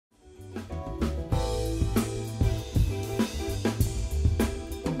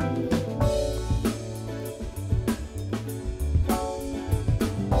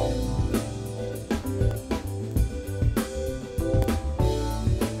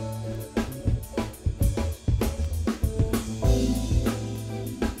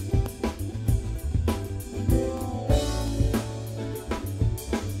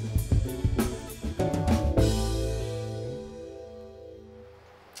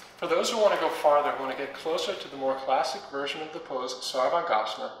For those who want to go farther, who want to get closer to the more classic version of the pose,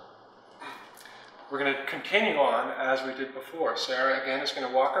 Sarvangasana, we're going to continue on as we did before. Sarah, again, is going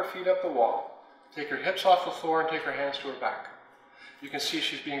to walk her feet up the wall, take her hips off the floor, and take her hands to her back. You can see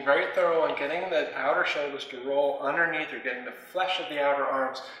she's being very thorough on getting the outer shoulders to roll underneath her, getting the flesh of the outer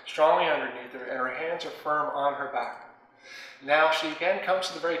arms strongly underneath her, and her hands are firm on her back. Now she again comes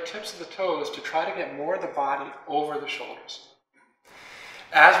to the very tips of the toes to try to get more of the body over the shoulders.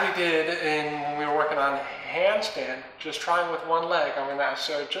 As we did when we were working on handstand, just trying with one leg, I'm going to ask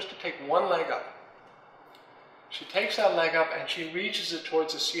Sarah just to take one leg up. She takes that leg up and she reaches it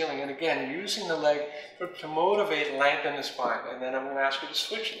towards the ceiling, and again, using the leg to motivate, lengthen the spine. And then I'm going to ask her to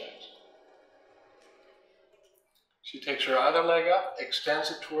switch legs. She takes her other leg up,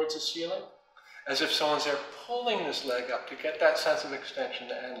 extends it towards the ceiling, as if someone's there pulling this leg up to get that sense of extension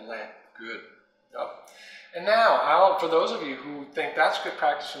and land. Good. Yep. And now, for those of you who think that's good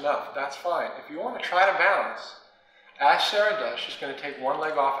practice enough, that's fine. If you want to try to balance, as Sarah does, she's going to take one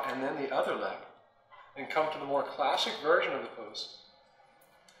leg off and then the other leg, and come to the more classic version of the pose,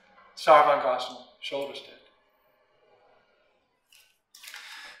 Sarvangasana, shoulder stand.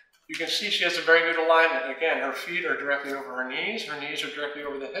 You can see she has a very good alignment. Again, her feet are directly over her knees are directly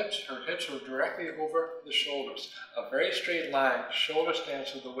over the hips are directly over the shoulders. A very straight line, shoulder stand,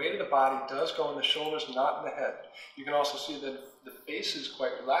 so the weight of the body does go in the shoulders, not in the head. You can also see that the face is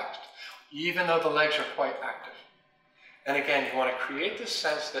quite relaxed, even though the legs are quite active. And again, you want to create this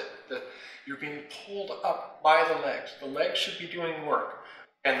sense that you're being pulled up by the legs. The legs should be doing work,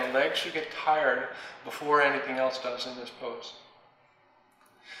 and the legs should get tired before anything else does in this pose.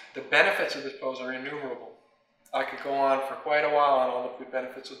 The benefits of this pose are innumerable. I could go on for quite a while on all the good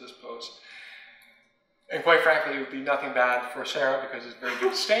benefits of this pose. And quite frankly, it would be nothing bad for Sarah because it's very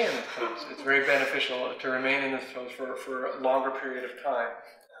good to stay in this pose. It's very beneficial to remain in this pose for a longer period of time.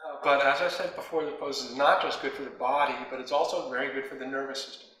 But as I said before, the pose is not just good for the body, but it's also very good for the nervous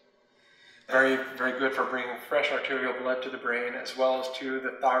system. Very, very good for bringing fresh arterial blood to the brain, as well as to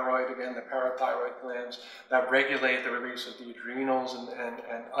the thyroid, again, the parathyroid glands that regulate the release of the adrenals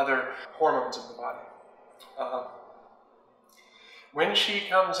and other hormones in the body. When she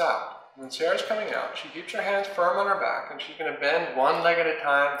comes out, when Sarah's coming out, she keeps her hands firm on her back, and she's going to bend one leg at a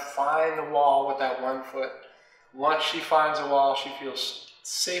time, find the wall with that one foot. Once she finds the wall, she feels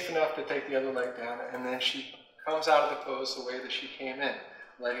safe enough to take the other leg down, and then she comes out of the pose the way that she came in,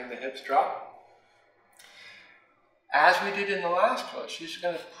 letting the hips drop. As we did in the last pose, she's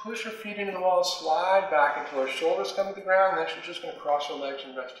going to push her feet into the wall, slide back until her shoulders come to the ground, and then she's just going to cross her legs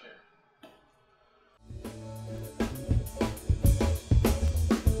and rest here.